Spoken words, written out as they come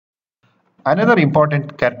Another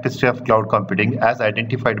important characteristic of cloud computing as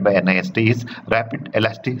identified by NIST is rapid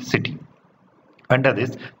elasticity. Under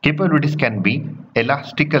this, capabilities can be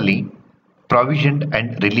elastically provisioned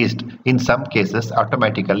and released, in some cases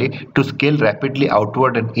automatically, to scale rapidly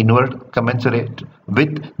outward and inward commensurate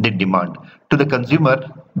with the demand. To the consumer,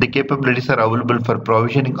 the capabilities are available for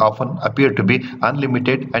provisioning often appear to be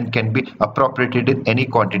unlimited and can be appropriated in any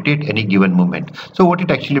quantity at any given moment. So what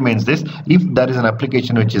it actually means is, if there is an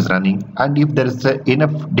application which is running and if there is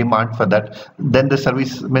enough demand for that, then the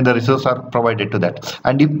service, the resources are provided to that.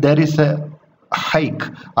 And if there is a hike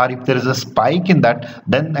or if there is a spike in that,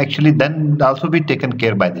 then also be taken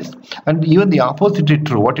care by this. And even the opposite is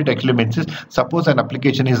true. What it actually means is, suppose an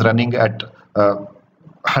application is running at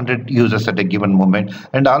 100 users at a given moment,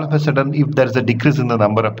 and all of a sudden if there is a decrease in the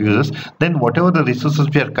number of users, then whatever the resources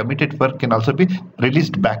we are committed for can also be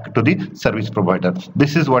released back to the service provider.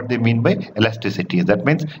 This is what they mean by elasticity. That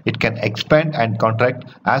means it can expand and contract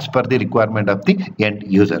as per the requirement of the end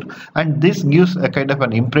user. And this gives a kind of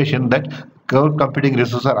an impression that cloud computing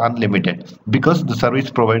resources are unlimited, because the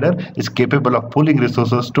service provider is capable of pooling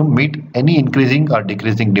resources to meet any increasing or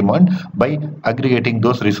decreasing demand by aggregating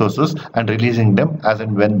those resources and releasing them as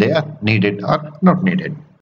and when they are needed or not needed.